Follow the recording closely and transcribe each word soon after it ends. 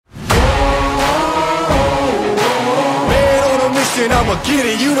mission, I'ma get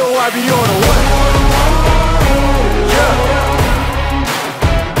it. You know I be on the way. Yeah.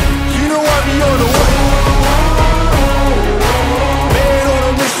 You know I be on the way. Man on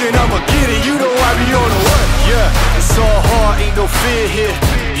a mission, I'ma get it. You know I be on the way. Yeah, it's all hard, ain't no fear here.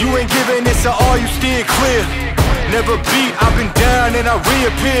 You ain't giving this at all, you steer clear. Never beat, I've been down and I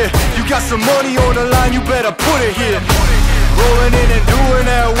reappear. You got some money on the line, you better put it here. Rolling in and doing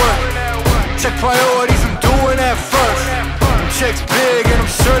that work. Check priorities, I'm doing that first. Check's big and I'm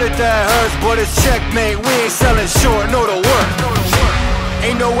sure that hurts, but it's checkmate, we ain't selling short, know the work.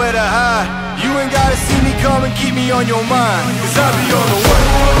 Ain't nowhere to hide, you ain't gotta see me come and keep me on your mind, cause I be on the way.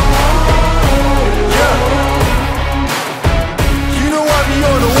 Yeah. You know I be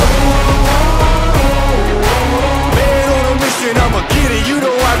on the way. Man on a mission, I'ma get it, you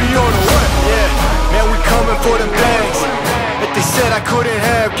know I be on the way. Yeah, man we coming for them bags that they said I couldn't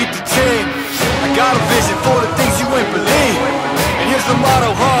have, get the team. I got a vision for the things you ain't believe. And here's the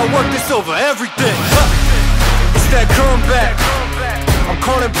motto, hard work, this over everything. It's that comeback. I'm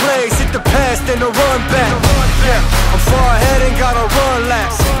calling plays, hit the pass, then the run back. Yeah, I'm far ahead and gotta run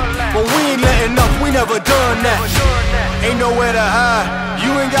laps. But we ain't letting up, we never done that. Ain't nowhere to hide, you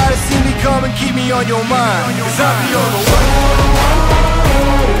ain't gotta see me come and keep me on your mind, cause I be on the way.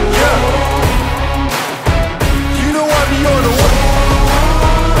 Yeah. You know I be on the way.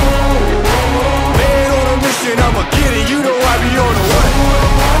 Man on a mission, I'ma get it, you know I be on the way.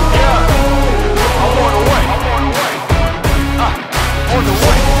 Yeah, I'm on the way. On the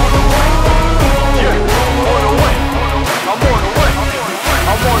way. Yeah, on the way. I'm on the way.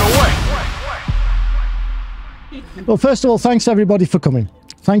 I'm on the way. Well, first of all, thanks everybody for coming.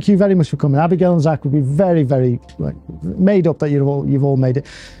 Thank you very much for coming. Abigail and Zach would be very, very made up that you've all made it.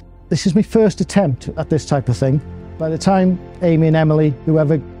 This is my first attempt at this type of thing. By the time Amy and Emily,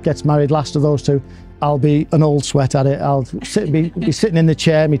 whoever gets married last of those two, I'll be an old sweat at it. I'll be sitting in the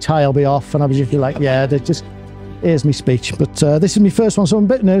chair, my tie will be off, and I'll just be like, yeah, here's my speech. But this is my first one, so I'm a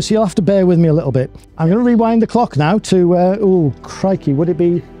bit nervous, so you'll have to bear with me a little bit. I'm going to rewind the clock now to, oh, crikey, would it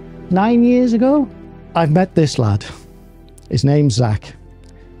be 9 years ago? I've met this lad. His name's Zach.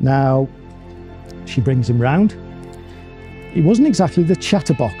 Now, she brings him round. He wasn't exactly the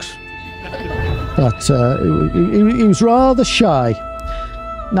chatterbox, but he was rather shy.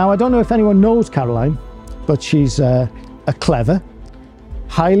 Now, I don't know if anyone knows Caroline, but she's a clever,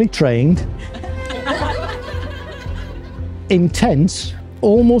 highly trained, intense,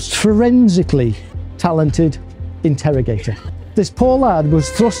 almost forensically talented interrogator. This poor lad was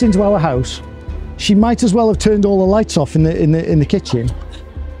thrust into our house. She might as well have turned all the lights off in the kitchen,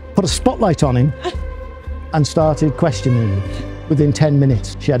 put a spotlight on him, and started questioning him within 10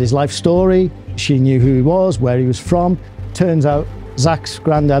 minutes. She had his life story, she knew who he was, where he was from. Turns out Zach's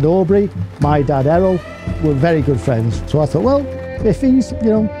granddad Aubrey, my dad Errol, were very good friends. So I thought, well, if he's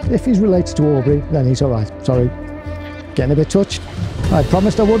related to Aubrey, then he's all right. Sorry, getting a bit touched. I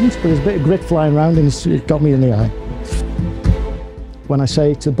promised I wouldn't, but there's a bit of grit flying around and it got me in the eye. When I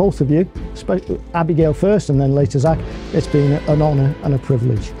say to both of you, Abigail first and then later Zach, it's been an honour and a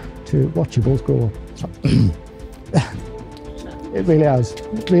privilege to watch you both grow up. So, it really has,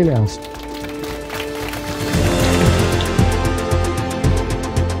 it really has.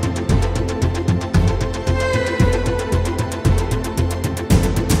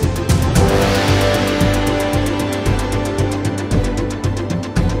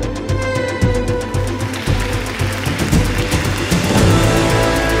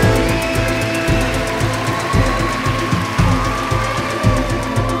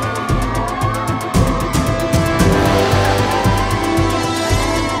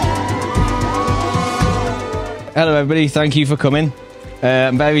 Hello everybody, thank you for coming.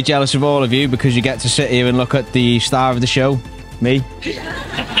 I'm very jealous of all of you because you get to sit here and look at the star of the show, me.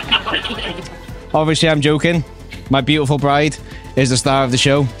 Obviously I'm joking, my beautiful bride is the star of the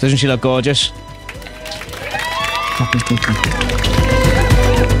show. Doesn't she look gorgeous?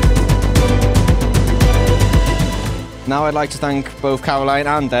 Now I'd like to thank both Caroline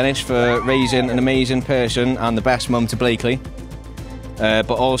and Dennis for raising an amazing person and the best mum to Blakely.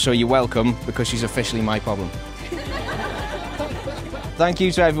 But also you're welcome because she's officially my problem. Thank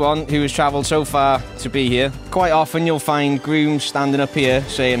you to everyone who has travelled so far to be here. Quite often you'll find grooms standing up here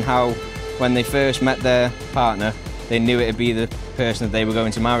saying how when they first met their partner they knew it'd be the person that they were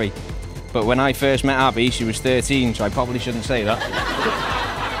going to marry. But when I first met Abby, she was 13, so I probably shouldn't say that.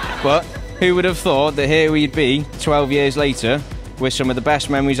 But who would have thought that here we'd be 12 years later with some of the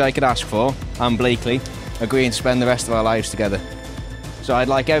best memories I could ask for, and Blakely agreeing to spend the rest of our lives together. So I'd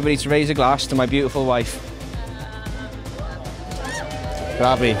like everybody to raise a glass to my beautiful wife. For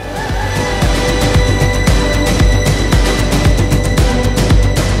Abby.